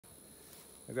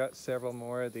I've got several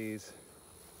more of these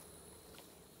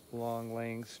long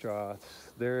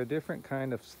Langstroths. They're a different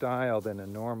kind of style than a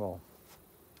normal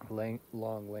long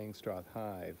Langstroth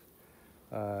hive.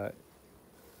 The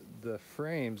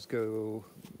frames go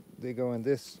in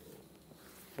this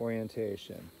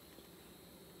orientation.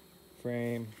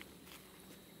 Frame,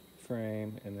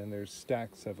 frame, and then there's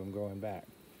stacks of them going back.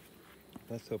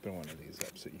 Let's open one of these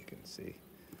up so you can see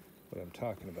what I'm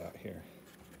talking about here.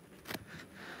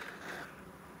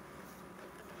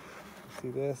 See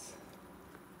this?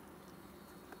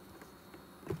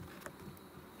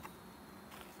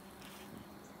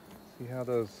 See how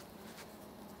those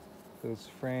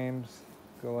frames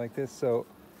go like this? So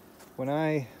when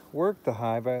I work the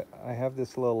hive, I have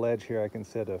this little ledge here. I can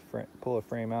pull a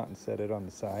frame out and set it on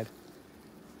the side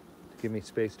to give me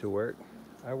space to work.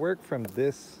 I work from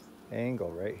this angle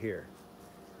right here.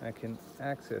 I can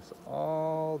access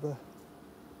all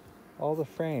the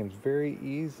frames very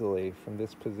easily from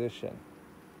this position.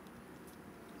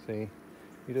 See,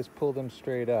 you just pull them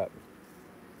straight up,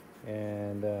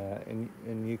 and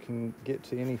you can get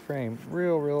to any frame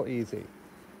real easy.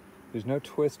 There's no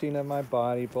twisting of my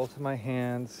body. Both of my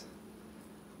hands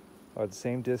are the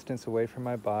same distance away from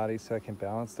my body, so I can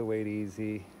balance the weight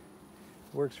easy. It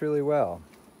works really well.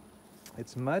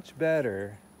 It's much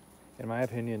better, in my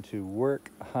opinion, to work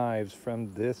hives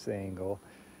from this angle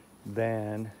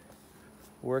than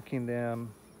working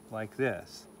them like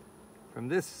this, from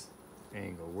this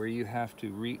angle, where you have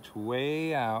to reach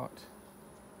way out,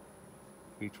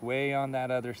 reach way on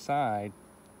that other side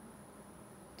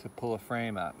to pull a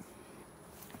frame up.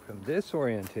 From this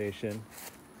orientation,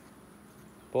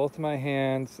 both my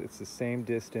hands, it's the same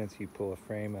distance. You pull a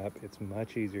frame up, it's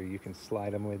much easier. You can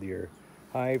slide them with your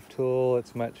hive tool.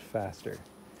 It's much faster.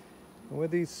 And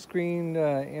with these screened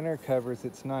inner covers,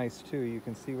 it's nice too. You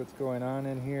can see what's going on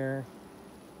in here.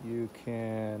 You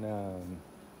can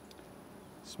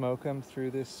smoke them through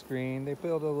this screen. They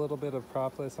build a little bit of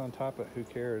propolis on top, but who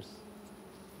cares?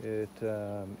 It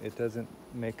doesn't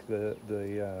make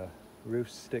the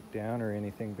roof stick down or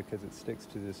anything because it sticks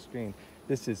to this screen.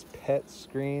 This is pet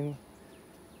screen.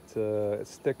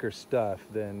 It's thicker stuff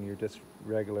than your just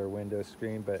regular window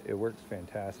screen, but it works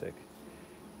fantastic.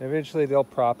 Eventually they'll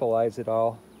propolize it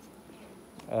all,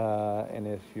 and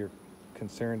if you're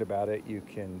concerned about it, you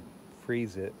can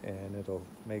freeze it and it'll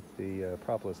make the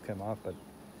propolis come off, but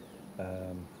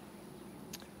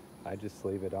I just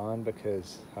leave it on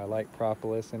because I like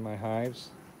propolis in my hives.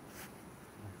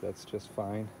 That's just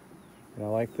fine. And I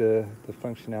like the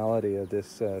functionality of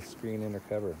this screen inner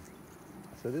cover.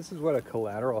 So this is what a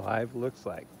collateral hive looks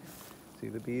like. See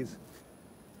the bees?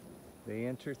 They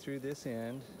enter through this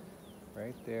end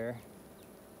right there.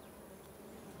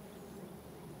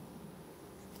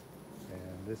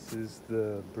 And this is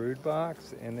the brood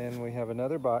box, and then we have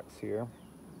another box here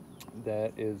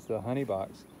that is the honey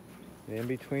box. And in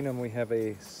between them we have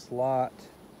a slot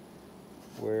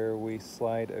where we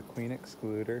slide a queen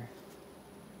excluder,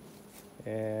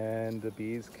 and the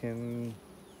bees can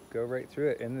go right through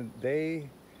it, and they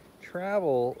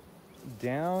travel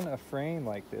down a frame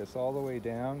like this all the way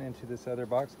down into this other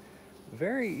box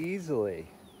very easily,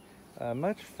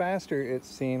 much faster it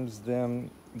seems than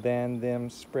them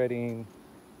spreading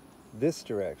this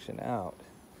direction out.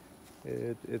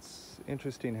 It's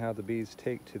interesting how the bees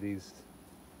take to these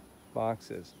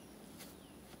boxes.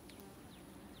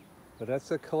 But that's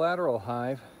a collateral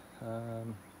hive.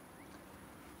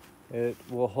 It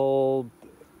will hold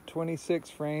 26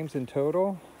 frames in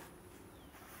total.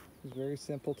 It's very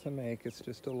simple to make. It's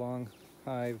just a long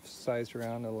hive sized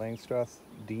around a Langstroth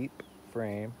deep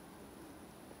frame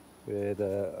with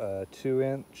a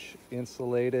 2-inch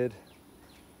insulated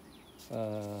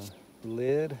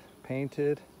lid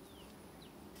painted,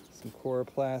 some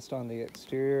coroplast on the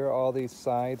exterior. All these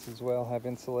sides as well have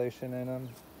insulation in them.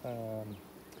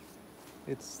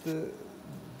 It's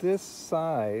this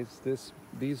size,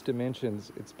 these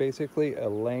dimensions, it's basically a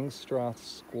Langstroth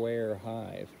square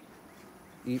hive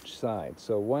each side.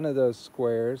 So one of those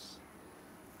squares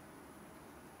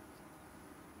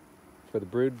for the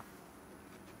brood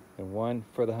and one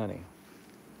for the honey.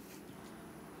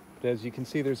 But as you can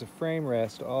see, there's a frame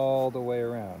rest all the way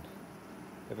around.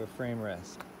 You have a frame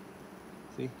rest.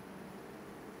 See?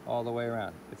 All the way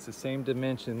around. It's the same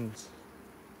dimensions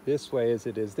this way as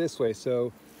it is this way.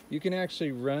 So you can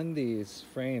actually run these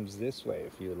frames this way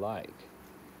if you like.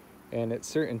 And at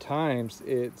certain times,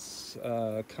 it's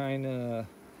kind of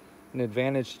an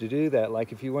advantage to do that.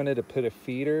 Like if you wanted to put a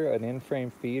feeder, an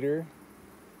in-frame feeder,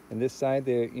 and this side,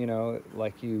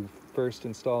 like you first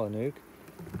install a nuke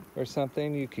or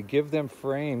something, you could give them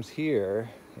frames here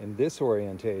in this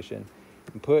orientation,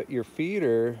 and put your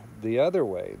feeder the other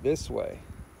way, this way,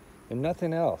 and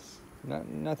nothing else.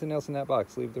 Nothing else in that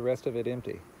box. Leave the rest of it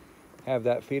empty. Have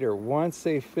that feeder. Once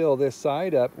they fill this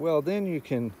side up, well, then you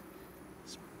can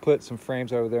put some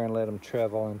frames over there and let them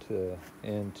travel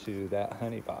into that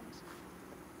honey box.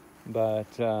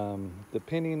 But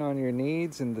depending on your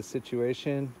needs and the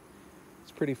situation,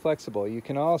 it's pretty flexible. You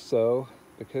can also,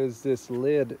 because this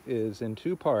lid is in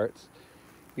two parts,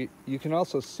 you can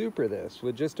also super this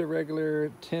with just a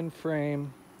regular 10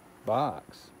 frame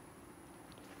box.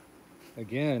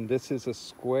 Again, this is a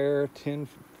square 10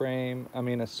 frame,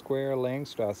 a square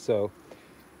Langstroth. So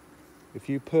if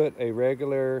you put a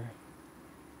regular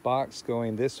box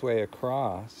going this way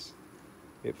across,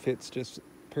 it fits just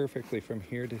perfectly from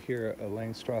here to here, a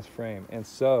Langstroth frame. And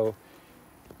so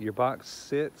your box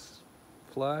sits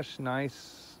flush,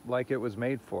 nice, like it was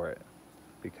made for it,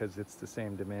 because it's the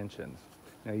same dimensions.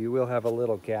 Now you will have a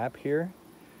little gap here,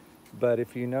 but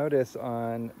if you notice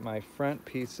on my front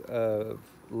piece of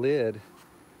lid,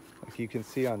 like you can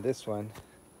see on this one,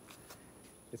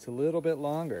 it's a little bit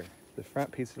longer. The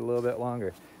front piece is a little bit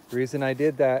longer. The reason I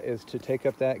did that is to take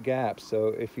up that gap. So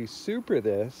if you super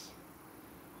this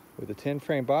with a 10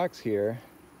 frame box here,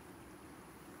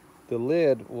 the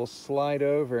lid will slide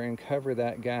over and cover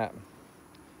that gap.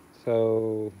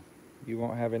 So you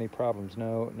won't have any problems,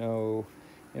 no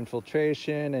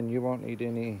infiltration, and you won't need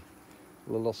any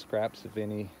little scraps of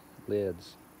any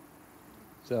lids.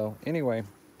 So anyway,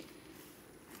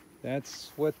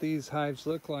 that's what these hives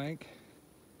look like.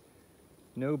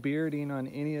 No bearding on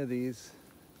any of these.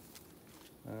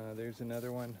 There's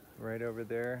another one right over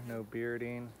there. No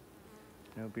bearding.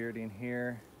 No bearding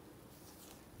here.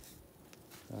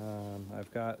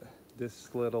 I've got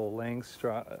this little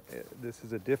Langstroth. This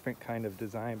is a different kind of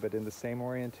design, but in the same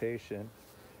orientation.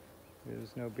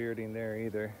 There's no bearding there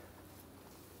either.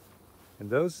 And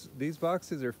these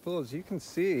boxes are full, as you can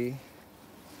see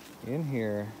in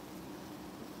here.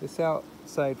 This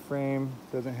outside frame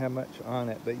doesn't have much on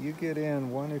it, but you get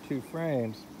in 1 or 2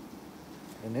 frames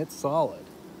and it's solid.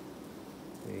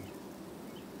 See,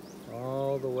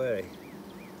 all the way.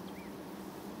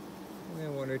 And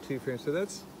then 1 or 2 frames. So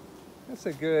that's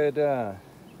a good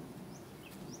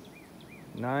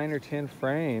 9 or 10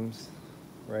 frames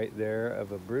right there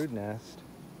of a brood nest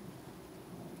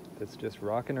that's just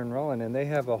rocking and rolling. And they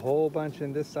have a whole bunch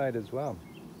in this side as well.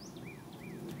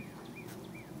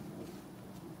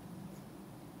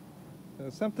 So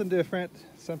something different,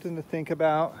 something to think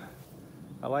about.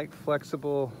 I like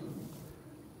flexible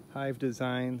hive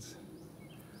designs.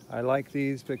 I like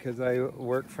these because I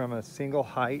work from a single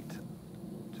height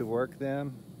to work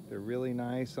them. They're really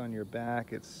nice on your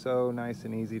back. It's so nice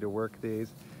and easy to work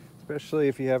these, especially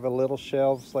if you have a little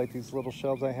shelves like these little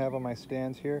shelves I have on my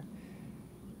stands here.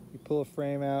 You pull a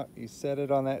frame out, you set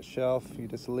it on that shelf, you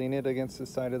just lean it against the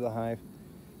side of the hive.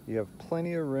 You have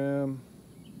plenty of room,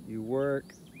 you work,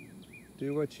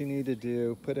 do what you need to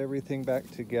do, put everything back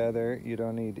together. You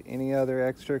don't need any other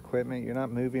extra equipment. You're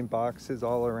not moving boxes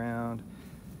all around.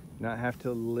 You not have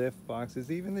to lift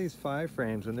boxes. Even these 5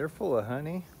 frames, when they're full of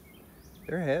honey,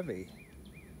 they're heavy.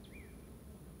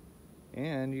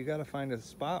 And you gotta find a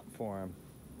spot for them.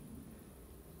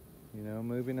 You know,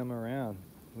 moving them around.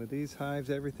 With these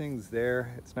hives, everything's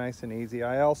there. It's nice and easy.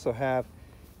 I also have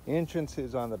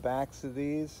entrances on the backs of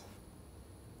these.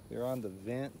 They're on the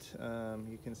vent.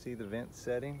 You can see the vent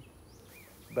setting,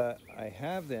 but I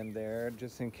have them there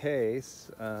just in case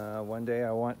one day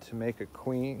I want to make a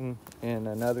queen in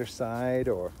another side,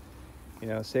 or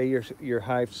say your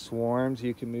hive swarms.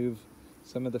 You can move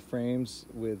some of the frames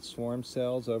with swarm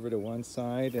cells over to one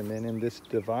side, and then in this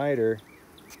divider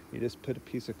you just put a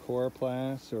piece of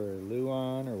coroplast or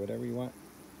luan or whatever you want,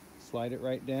 slide it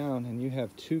right down, and you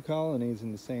have 2 colonies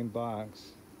in the same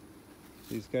box.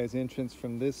 These guys' entrance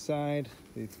from this side,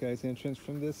 these guys' entrance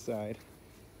from this side.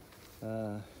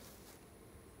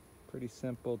 Pretty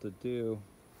simple to do.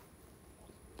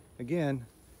 Again,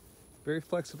 very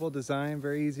flexible design,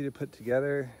 very easy to put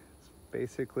together. It's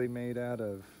basically made out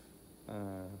of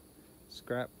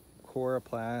scrap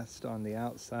coroplast on the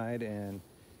outside and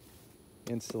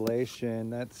insulation.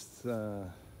 That's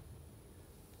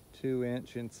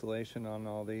 2-inch insulation on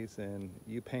all these, and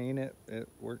you paint it, it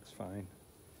works fine.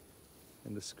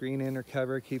 And the screen inner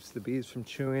cover keeps the bees from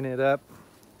chewing it up.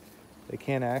 They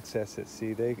can't access it,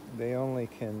 see, they only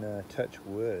can touch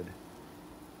wood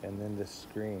and then the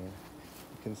screen.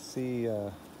 You can see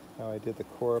how I did the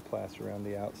coroplast around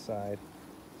the outside.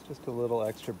 It's just a little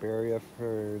extra barrier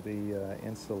for the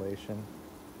insulation.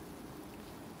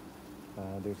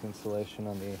 There's insulation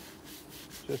on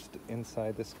just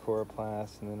inside this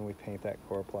coroplast, and then we paint that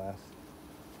coroplast.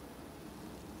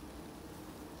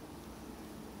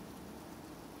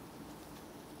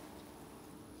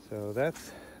 So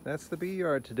that's the bee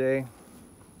yard today.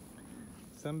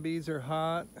 Some bees are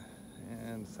hot,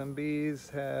 and some bees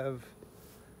have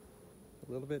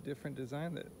a little bit different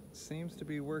design that seems to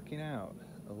be working out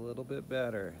a little bit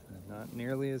better. Not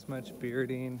nearly as much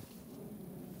bearding,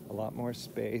 a lot more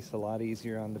space, a lot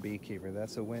easier on the beekeeper.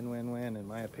 That's a win-win-win in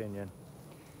my opinion.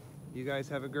 You guys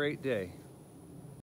have a great day.